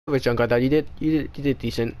with junk. I thought you did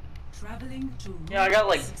decent. Yeah, I got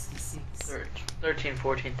like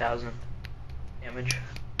 14,000 damage.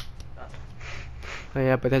 Oh,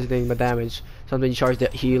 yeah, but that's the thing about damage. Something you charge the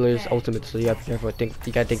healer's ultimate, so you have to be careful.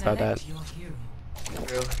 You gotta think about that.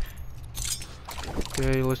 True.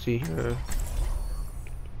 Okay, let's see here.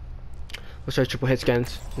 Let's try triple hit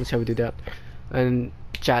scans. Let's see how we do that. And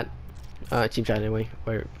chat, team chat anyway.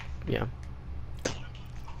 Or yeah.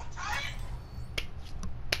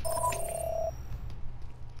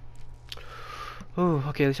 Oh,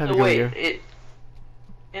 okay. Let's have to go here.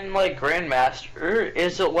 In like Grandmaster,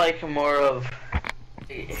 is it like more of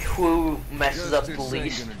who messes up the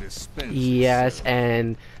least? Yes,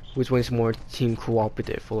 and which one's more team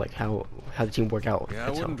cooperative, or like how the team work out. Yeah, I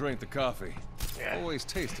wouldn't drink the coffee. Always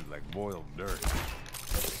tasted like boiled dirt.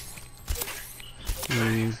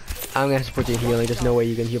 I'm gonna have to put you in healing. There's no way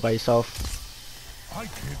you can heal by yourself.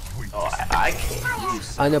 Oh, I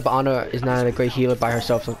can't. I know, but Anna is not a great healer by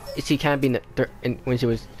herself. So she can be when she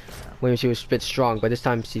was a bit strong, but this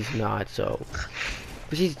time she's not. So,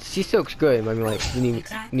 but she's still good. I mean, like you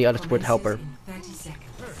need other support to help her. I'm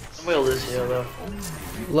gonna lose here though.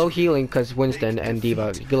 Low healing because Winston and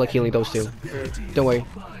Diva. Good luck healing those two. Don't worry,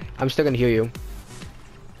 I'm still gonna heal you.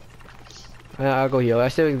 I'll go heal. I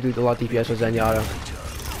still do a lot of DPS with Zenyatta.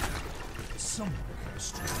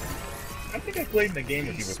 I think I played in the game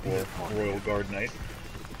with you before, Royal Guard Knight.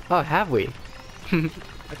 Oh, have we? I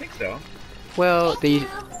think so. Well,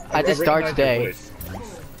 I did start today.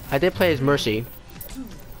 I did play as Mercy.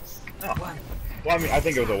 Oh. Well, I mean, I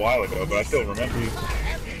think it was a while ago, but I still remember you.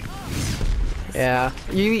 Yeah,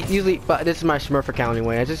 usually, but this is my Smurf account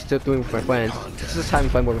anyway. I just still doing it with my friends. This is having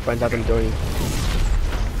fun with my friends. I've been doing.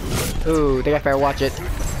 Ooh, they got fair. Watch it.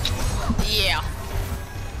 Yeah.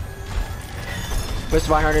 Where's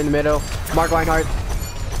Reinhardt in the middle? Mark Reinhardt.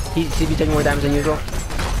 He's be taking more damage than usual.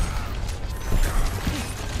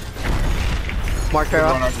 Mark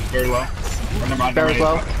Farrell. Reinhardt is very low. Farrell's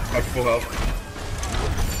low. Like full health.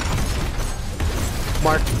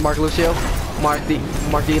 Mark Lucio. Mark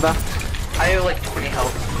Diva. I have like 20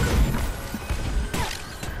 health.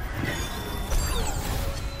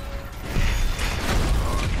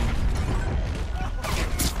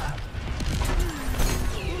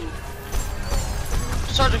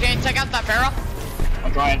 Soldier, can you take out that barrel?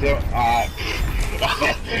 I'm trying to.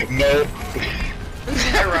 No. I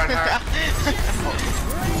run her.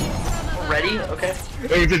 Ready? Okay.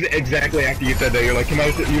 It was just exactly after you said that. You're like, can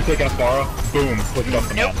you take out Farah? Boom. Put it up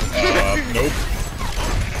the map. Nope.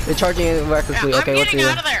 They're charging in recklessly. Okay, I'm what's getting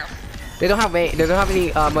the? out of there. They don't have any. They don't have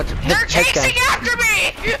any much. They're chasing after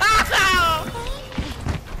me.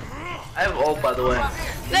 I have ult, by the way.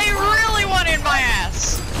 They really want in my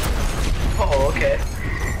ass. Oh, okay.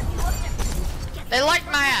 They like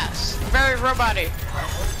my ass. Very roboty.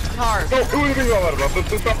 Hard.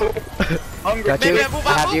 Hungry. Got you. I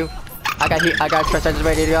have you. I got stress engines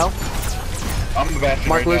ready to go. I'm the best.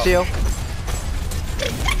 Mark right Lucio.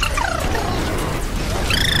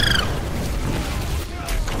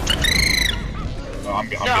 No, I'm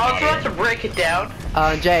No, I was about to break it down.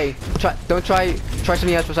 Jay, don't try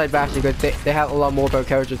something else besides Bastion because they have a lot more better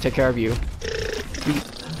characters to take care of you.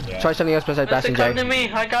 Try something else besides Bastion, Jay. Come to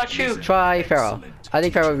me, I got you. Try Pharaoh. I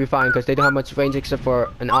think Pharaoh will be fine because they don't have much range except for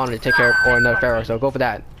an Honor to take care of or another Pharaoh, so go for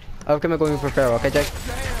that. I'm going for Pharaoh, okay, Jay?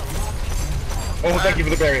 Oh, thank you for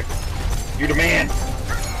the barrier. You're the man.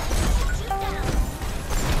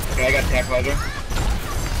 Okay, I got Tacklizer.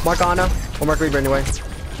 Mark Anna, or Mark Reaper anyway.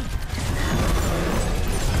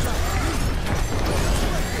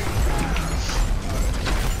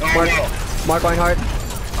 Mark Reinhardt. I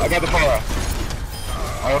got the Farah.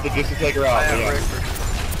 I have to just to take her out. Yeah.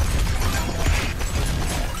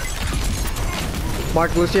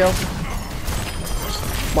 Mark Lucio.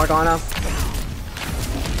 Mark Anna.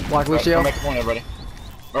 Mark Lucio. Come back to point, everybody.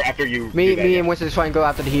 Or after you. Me and Winston try and go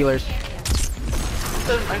after the healers.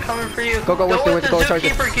 I'm coming for you. Go, Winston, Winston, go charge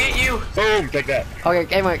it. Zookeeper get you. Boom, take that. Okay,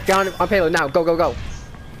 anyway, get on payload now. Go.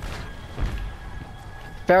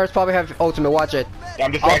 Pharaoh's probably have ultimate, watch it. Yeah,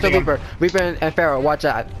 I'm just Also Reaper and Pharaoh, watch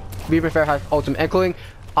that. Reaper and Pharaoh have ultimate, including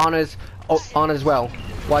Anna as well.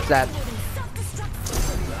 Watch that.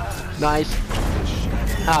 Nice.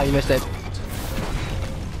 Ah, you missed it.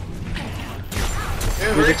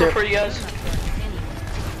 There's a Reaper for you guys.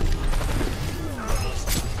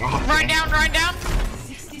 Run down.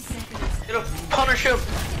 Get a punish him.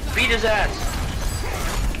 Beat his ass.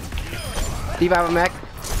 Steve, I have a mech.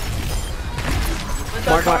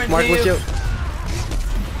 Mark Lucio.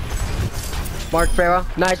 Mark Farah.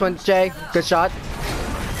 Nice one, Jay. Good shot.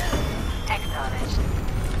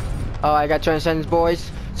 Oh, I got Transcendence, boys.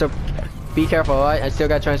 So, be careful, alright? I still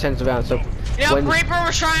got transcendence around, so. Yeah, when... Reaper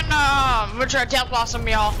was trying to death blast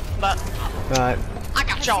me all, but Alright. I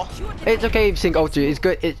got y'all. It's okay if sync ult you. It's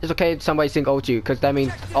good. It's okay if somebody sync ult you, because that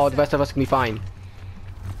means all the rest of us can be fine.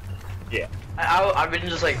 Yeah. I've been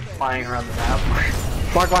just like flying around the map.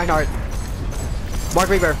 Mark Reinhardt. Mark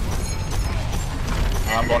Reaper.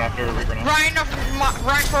 I'm going after Reaper now.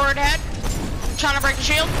 Ryan forward head. Trying to break the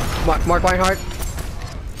shield. Mark Reinhardt.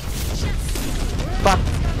 Fuck.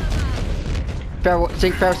 Farrell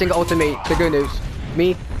single ultimate. The good news.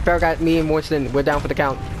 Farrell got me and Winston. We're down for the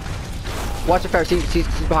count. Watch the Farrell. She's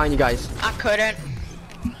behind you guys. I couldn't.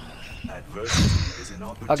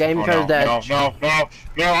 Okay, Amy Farrell's dead. No,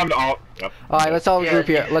 I'm out. Yep. Alright, let's all regroup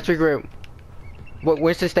here. Let's regroup.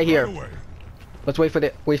 Winston, stay here. Let's wait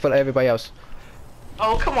for everybody else.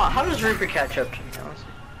 Oh come on, how does Reaper catch up to me?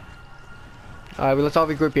 Alright, let's all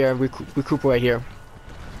regroup here and recuperate here.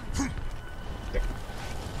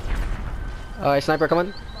 Alright, sniper, come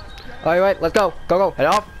on. Alright, let's go. Go. Head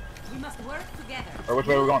off. We must work together. Or which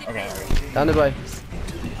way are we going? Okay. Down this way.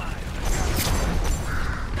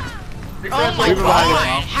 Oh my Reaper behind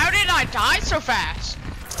god! you. How did I die so fast?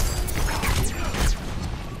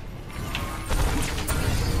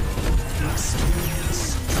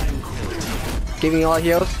 Give me all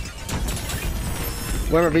heals.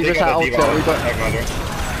 Remember, Reaper's had ult, so Reaper.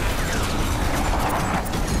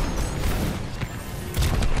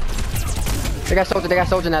 They got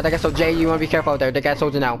soldier now. They got soldier. Jay, you wanna be careful out there. They got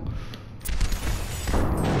soldier now.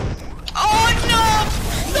 Oh no!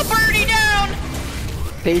 The birdie down!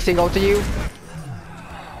 They single to you.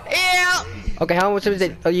 Yeah. Okay, how much is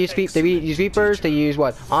it? They use Reapers. They use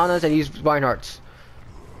what? Annas and use Reinhardts.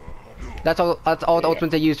 That's all the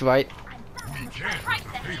ultimates they use, right?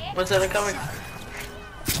 What's that coming?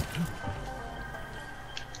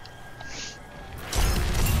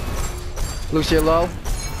 Lucia low.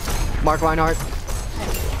 Mark Reinhardt.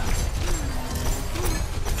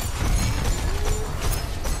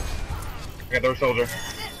 I got their soldier.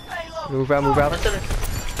 Move out. What's that?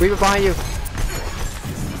 Reaper behind you.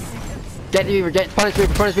 Get Reaper.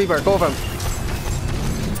 Punish Reaper. Go for him.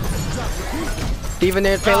 D.Va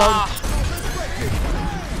near the payload.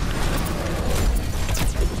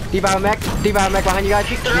 D.Va mech behind you guys.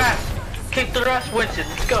 Kick their ass, Winston.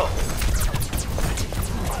 Let's go.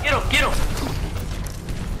 Get him.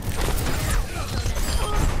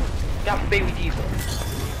 Got baby D.Va.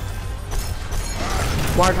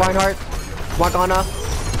 Mark Reinhardt. Mark Anna.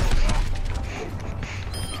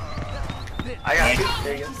 I got you.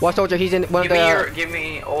 There you go. What soldier? He's in one of the. Give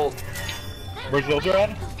me ult. Where's the soldier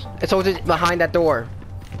at? The soldier's behind that door.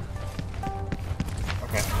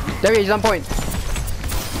 Okay. There he is, on point.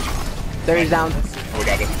 There he's down. Oh, we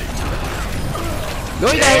got this. No,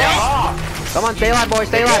 he's down. Come on, stay alive, boys.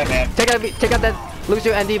 Stay alive. man. Take out that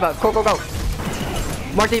Lucio and D.Va. Go.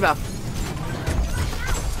 Mark D.Va.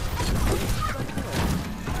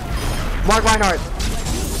 Mark Reinhardt.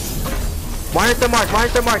 Monitor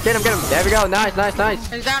Mark. Get him. There we go. Nice.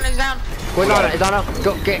 He's down. Where's Anna?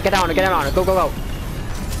 Go, get down. Go.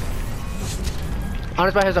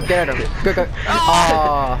 Anna's by herself. Get at him. Good.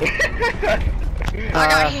 Oh. Oh. I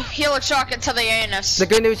got healer shock into the anus. The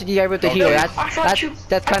good news is you got with the healer. That's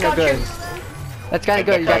kind of good. That's kind of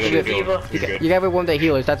good. You got you got with one of the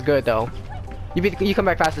healers. That's good though. You come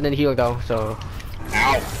back faster than the healer though. So.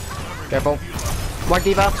 Ow. Careful. Mark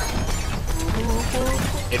D.Va.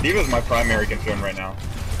 Yeah, D.Va's my primary concern right now.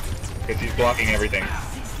 Because he's blocking everything.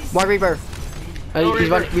 Mark Reaper. He's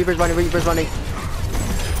running. Reaper's running.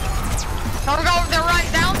 Don't go. They're right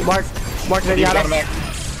down. Mark D.Va's got him Zenyatta. back.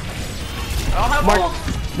 I don't have ult.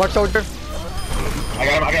 Mark soldier. I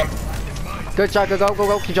got him. Good shot.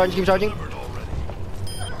 Go. Keep charging.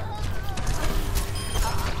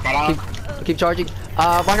 Got on. Keep charging.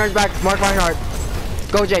 Reinhardt's back. Mark Reinhardt.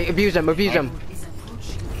 Go, Jay. Abuse him.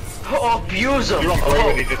 Oh, abuse him. You don't play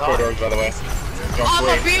with these Discorders, by the way. I'm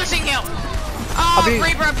abusing him. Oh,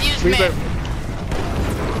 Reaper abused me.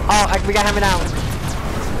 Oh, we got him now.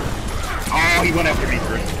 Oh, he went after me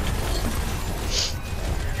first.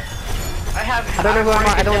 I don't know who I'm.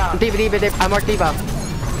 I don't. D.Va. I marked D.Va.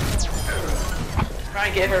 Try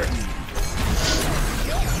and get her.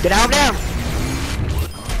 Get out of there.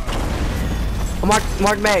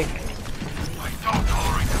 Mark May.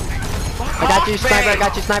 I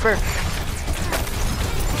got you, sniper.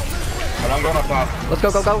 But I'm going up top. Let's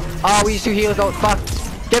go. Oh, we use 2 healers. Go. Fuck.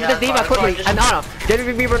 Get the D.Va quickly. And Anna. Get the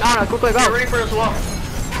Reaper and Anna. Quickly, Get go. Reaper as well.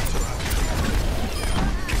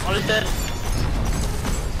 What is that?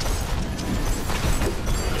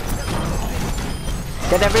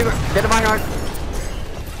 Get that Reaper. Get the Reinhardt.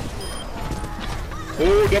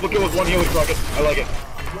 Oh, double kill with 1 healing rocket. I like it.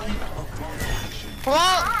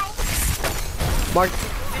 Well, Mark,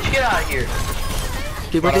 Get out of here.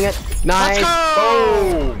 keep pushing it. Nice. let's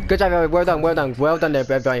go. Boom! Good job, everybody. Well done, well done, well done there,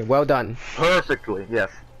 everybody. Well done. Perfectly, yes.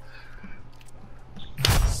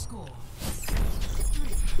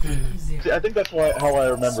 See, I think that's how I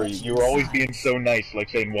remember you. You were always being so nice, like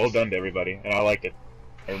saying well done to everybody, and I liked it.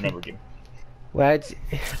 I remembered you. Well,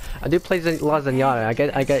 I do play a lot of Zenyatta.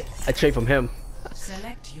 I get a trade from him.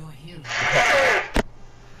 Select your hero.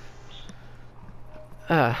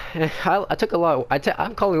 I took a lot.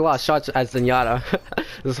 I'm calling a lot of shots as Zenyatta,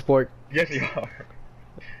 the support. Yes, you are.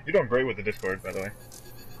 You're doing great with the Discord, by the way.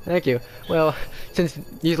 Thank you. Well, since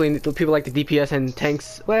usually people like the DPS and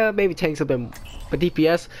tanks, well, maybe tanks a bit, but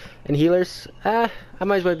DPS and healers, I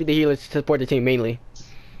might as well be the healers to support the team mainly.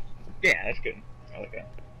 Yeah, that's good. I like that.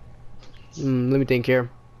 Let me think here.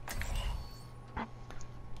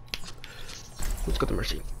 Let's go to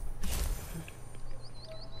Mercy.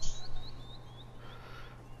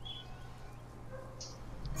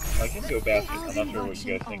 I can go basket. I'm not sure what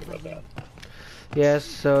you guys think about that. Yes,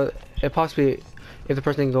 so it possibly, if the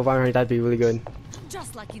person can go Violent, that'd be really good.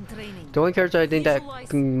 Just like in training. The only character I think that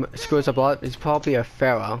can screw us up a lot is probably a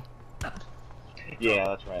Pharaoh. Yeah,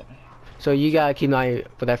 that's right. So you gotta keep an eye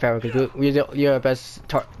for that Pharaoh, because you're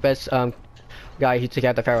the best guy who take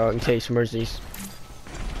out the Pharaoh in case of emergencies.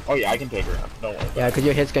 Oh yeah, I can take her out. Don't worry. Yeah, because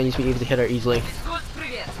your hits can be able to hit her easily.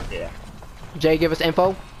 Yeah. Jay, give us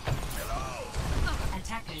info.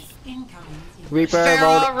 Attackers incoming. Reaper,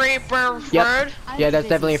 Pharaoh, rolled. Reaper, Yep. Bird. Yeah, that's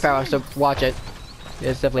definitely a Pharaoh, so watch it. Yeah,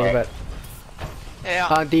 it's definitely a Alright. bet.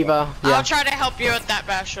 Yeah. Diva, yeah. I'll try to help you with that,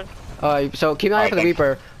 Bastion. So keep an eye Alright, for the thanks.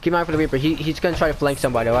 Reaper. Keep an eye for the Reaper. He's gonna try to flank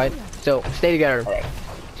somebody, alright? So stay together. Alright.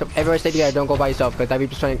 So everybody stay together. Don't go by yourself, because that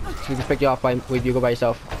Reaper's trying to pick you off by if you go by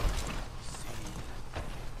yourself.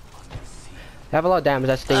 I have a lot of damage.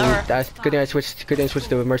 That's the thing. Alright. That's good thing I switched. Good thing I switched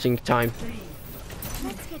to immersing time.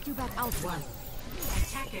 Let's get you back out one.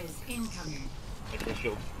 Attackers incoming. Take the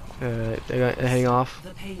shield. They're heading off.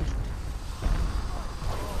 The payload.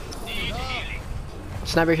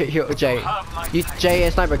 Sniper here, Jay. Jay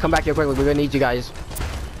and Sniper, come back here quickly. We're gonna need you guys.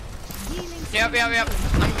 Yep.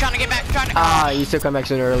 I'm trying to get back. You still come back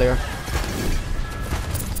sooner earlier.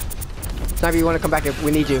 Sniper, you wanna come back here?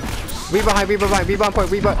 We need you. Reaper on point,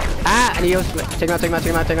 Reaper. And he goes. Take him out.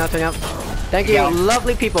 Thank you, Yeah.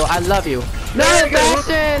 lovely people. I love you. No,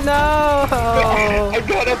 Bastion, no. I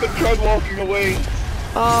got up and tried walking away. It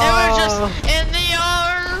was just in the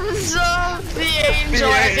arms of the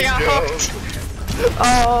angel as he got hooked.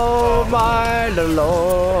 Oh my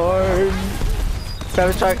lord.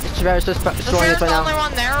 Farrah's just The destroying Pharaoh's us the right only now.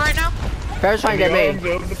 one there right now. Farrah's trying to get me.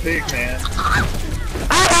 Of the pig man.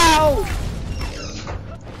 Ow!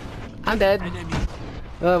 I'm dead.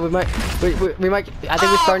 We might. I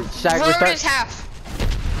think we're starting to stagger. Bird is half.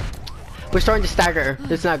 We're starting to stagger.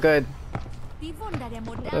 It's not good. I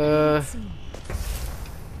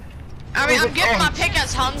mean, I'm getting my pick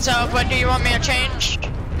as Hanzo, but do you want me to change?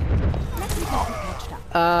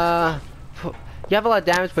 You have a lot of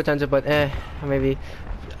damage potential, but maybe.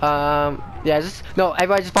 Yeah, just no.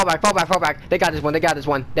 Everybody, just fall back. They got this one.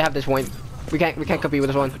 They have this one. We can't compete with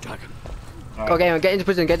this one. Okay, get into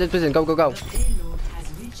prison. Go.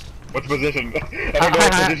 What's the position? I don't know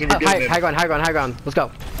what position we're getting in. High ground. Let's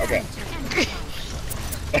go. Okay.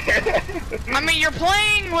 I mean, you're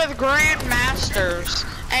playing with Grandmasters,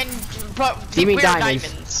 but You mean we're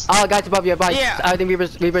diamonds? Oh, guys above you. Yeah. I think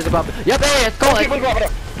Reaper's above. Yep, hey, let's go. Keep on dropping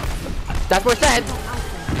it. That's what it said.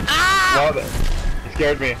 Ah! Love it. You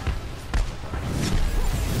scared me.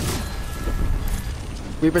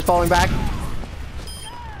 Reaper's falling back.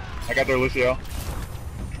 I got their Lucio.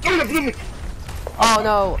 Oh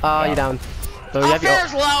no. Oh, you're down. So you have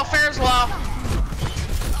Fair's low.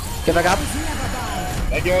 Get back up.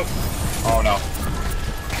 Thank you. Oh no.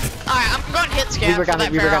 Alright, I'm going hit scan Reaper for got me.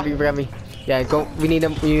 that Reaper Pharaoh. got me. Yeah, go. We need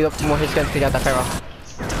more hit scans to take out that Pharaoh.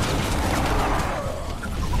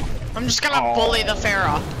 I'm just gonna bully the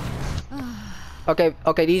Pharaoh. Okay.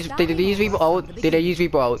 Did they use Reaper out? Did they use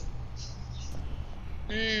Reaper out?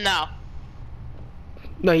 No.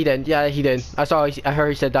 No, he didn't. Yeah, he did. I heard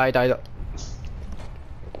he said die.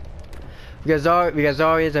 Because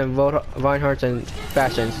Zarya's and Reinhardt's and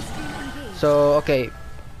Bastions. So okay,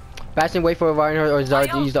 Bastion, wait for Reinhardt or Zarya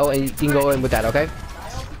to use the ult, and you can go in with that. Okay.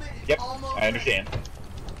 Yep, I understand.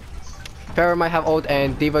 Pharaoh might have ult,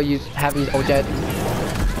 and Diva have his ult yet.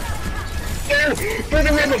 For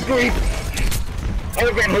the river creep!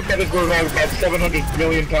 I've been hooked at this word about 700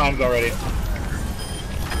 million times already.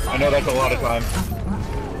 I know that's a lot of times.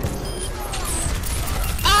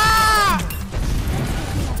 Ah!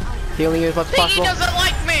 Healing you as much as Piggy possible. doesn't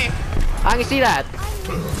like me. I can see that.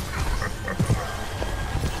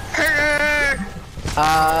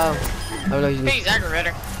 I don't know. He's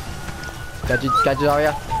aggravator. Got you,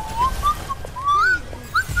 Zarya.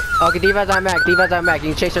 Okay, D.Va's on Mac. D.Va's on Mac. You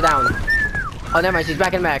can chase her down. Oh, never mind. She's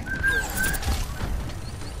back in Mac.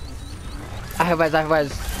 I have res. I have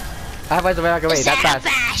res over away. That's fast.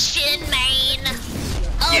 Bastion main.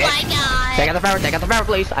 Oh my god. Take out the Pharaoh. Take out the Pharaoh,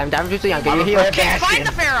 please. I'm damage reducing. I'm giving you a heal. Find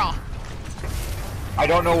the Pharaoh. I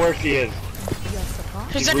don't know where she is.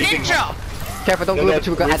 She's a ninja. Careful, don't move it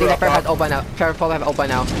too good. I think that Pharaoh has ult by now. Pharaoh probably have ult by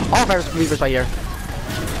now. All Pharaoh's Reapers right here.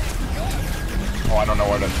 Oh, I don't know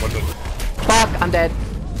where to. What the? Fuck, I'm dead.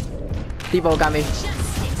 Debo got me.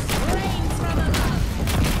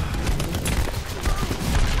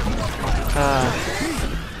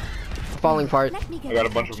 Falling part. I got a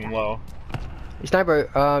bunch of them low. Sniper,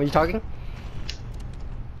 you talking?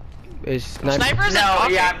 Is Sniper's No,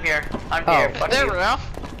 in yeah, I'm here. I'm here. Fuck There you. we go.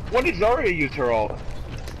 When did Zarya use her ult?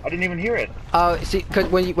 I didn't even hear it. see, cause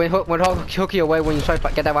when Hulk hook you away when you try to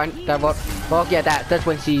get that one, well, yeah, that's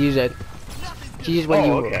when she use it. She use when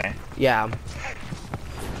you. Okay. Yeah.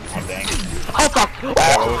 Oh, dang. Oh fuck!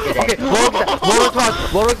 Oh, okay,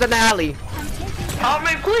 Warwick's in the alley. Help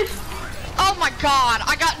me, please. Oh my god,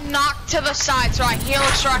 I got knocked to the side, so I heal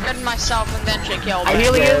extracted myself and then she killed me. I'm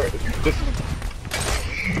healing you.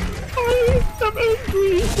 I'm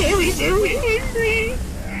angry. Very, very angry.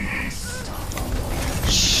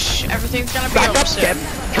 Shh, everything's gonna be Back over up, soon. Skip.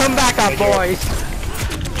 Come back up, boys.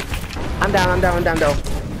 I'm down, though.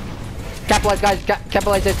 Capitalize, guys.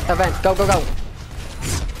 Capitalize this event. Go.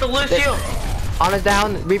 The Lucio. Anna's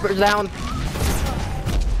down. Reaper's down.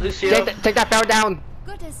 Lucio. Take that power down.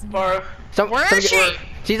 Good as new. Bar. Where is she?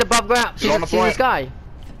 She's above ground. She's on the in the point. sky.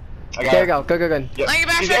 I got There it. you go. Good. Yeah. Thank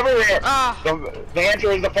you, She's Bastion. everywhere. Ah. The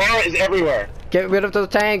answer is the fire is everywhere. Get rid of those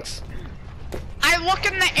tanks. I look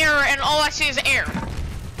in the air and all I see is air.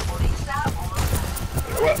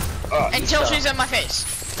 What? Until she's in my face.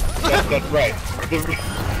 That's right.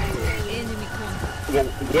 Well,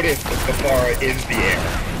 what if the fire is the air?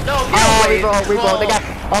 No, Oh, get away. Reaper.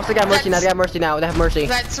 They got mercy now. They have mercy now. They have mercy.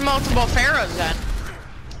 That's multiple pharaohs then.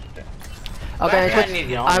 Okay, I need to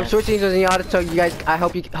get on I'm it. switching to the auto, so you guys. I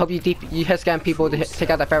hope you hit scan people to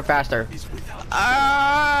take out that fair faster.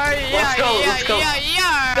 Yeah. Let's go.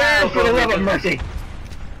 For the love of mercy.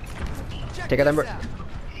 Take out that.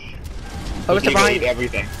 Oh, it's He behind. ate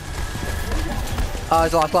everything.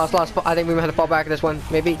 It's lost. I think we might have to fall back this one,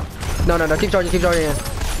 maybe. No. Keep charging. I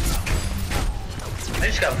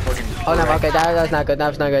just got fucking. Oh no, okay, that's not good.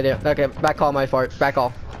 That's not good. Okay, back call my fart. Back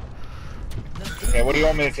call. Okay, what do you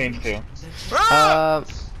want me to change to?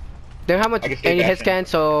 They don't have much I can stay any back hit scan,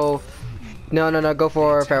 so no. Go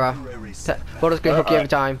for Farah. Photo screen hook you every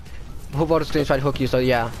time. Photo screen try to hook you, so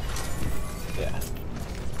yeah. Yeah.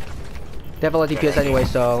 They have a lot of DPS anyway,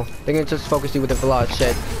 so they're gonna just focus you with a lot of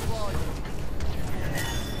shit.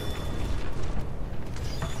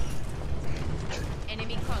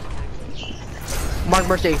 Enemy contact. Mark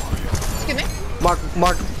Mercy. Excuse me?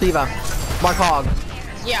 Mark Diva. Mark Hog.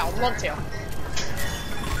 Yeah, I'd love to.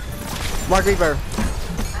 Mark Reaper.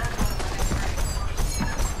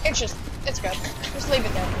 It's good. Just leave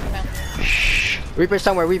it there for now. Reaper's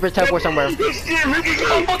somewhere. Reaper's teleport somewhere.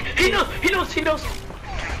 Oh fuck! He knows.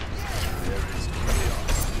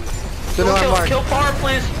 Do not Mark. Kill Far,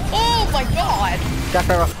 please. Oh my god! Got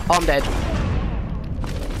Pharaoh. Oh, I'm dead.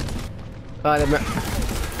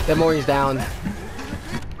 The Mori's down.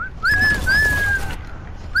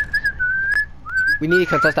 We need to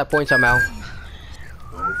contest that point somehow.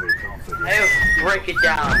 Hey, break it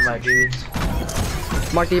down, my dudes.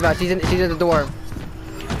 Mark Diva, she's in the door.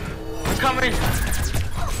 I'm coming.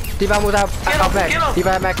 Diva moves out back. Get up.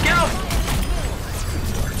 Diva back. Get up.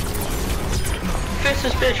 Fist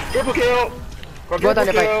this bitch. Triple kill. Go down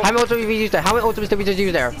there, fight. How many ultimates did we use there? How many ultimates did we just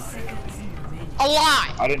use there? A lot!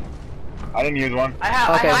 I didn't use one. Okay. I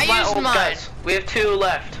have my I used ult, mine. guys. We have 2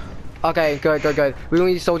 left. Okay, good. We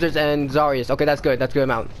only need soldiers and Zarius. Okay, that's good. That's good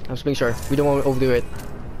amount. I'm just making sure. We don't want to overdo it.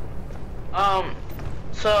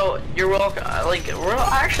 So you're welcome. Like, we're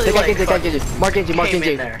actually They got like. Genji. Mark Genji. came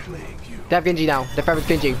in there. They have Genji now. Their favorite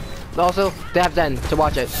Genji. Also, they have Zen to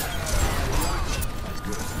watch it.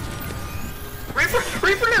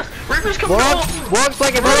 Reaper's coming out. Warwick's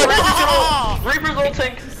flanking. Reaper's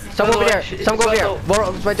ulting. Some By the over way, there. Some go over there.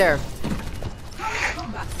 Warwick's right there.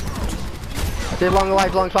 Stay long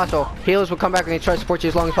as possible. Healers will come back and they try to support you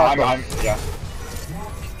as long as possible. Yeah.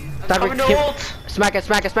 Coming to ult. Smack it.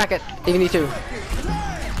 If you need to.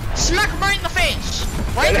 Smack her right in the face!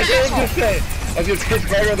 Right in the That's what I asshole! just said. I just hit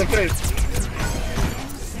right in the face.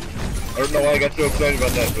 I don't know why I got so excited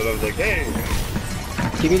about that, but I was like, hey.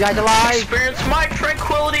 Keep you guys alive. Experience my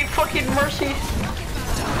tranquility, fucking mercy.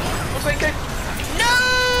 Okay. No!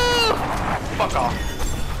 Fuck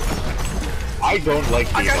off. I don't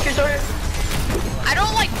like I got you, Diva. sorry. I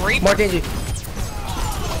don't like Reaper. Mark Genji.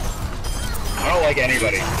 I don't like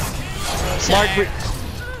anybody. Mark.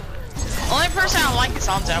 Only person I don't like is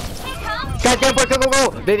Hanzo. Guys, get up, go.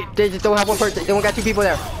 They just don't have one person. They only got 2 people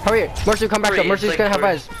there. Hurry, Mercy, come back up. Mercy's gonna have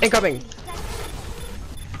res. Incoming.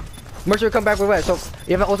 Mercy will come back with res. So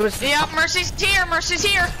you have an ultimate. Yeah, Mercy's here. Mercy's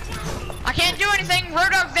here. I can't do anything.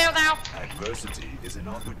 Rodog's there now. Adversity is an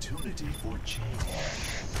opportunity for change.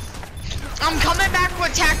 I'm coming back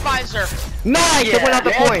with attack visor. Nice. They went out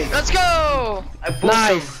the point. Let's go. I booped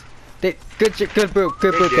Nice. him. Good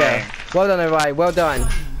boop there. Well done, everybody. Well done.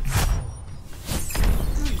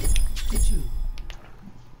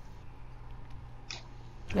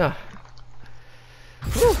 Yeah.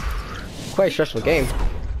 Whew. Quite a stressful game.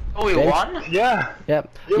 Oh, we won? Yeah.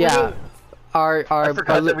 Yep. Yeah, we Yeah. did. Our I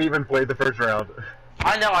forgot that we even played the first round.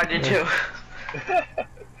 I know, I did too.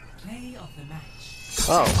 Play of the match.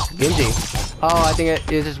 Oh, Genji. Oh, I think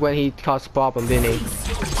this is when he caused a problem, didn't he?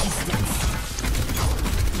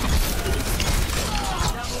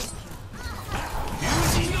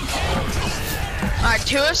 Alright,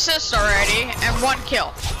 2 assists already and 1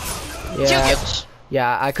 kill. 2 Yeah. kills.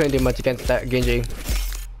 Yeah, I couldn't do much against that Genji.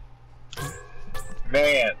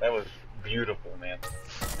 Man, that was beautiful, man.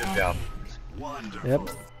 Good job. Wonderful. Yep.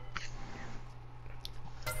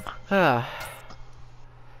 Ah.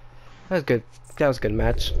 That was good. That was a good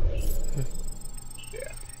match. Yeah.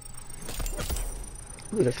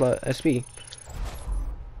 Ooh, that's a lot of SP.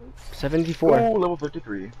 74. Oh, level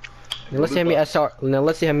 53. Now let's see how many SR. Now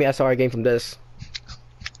let's see how many SR I gain from this.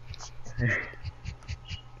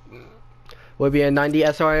 Will it be a 90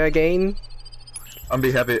 SR I gain? I'll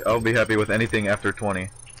be happy with anything after 20.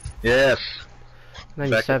 Yes.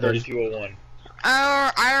 Back to 97. 3201.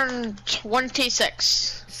 Iron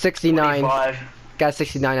 26. 69. 25. Got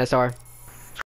 69 SR.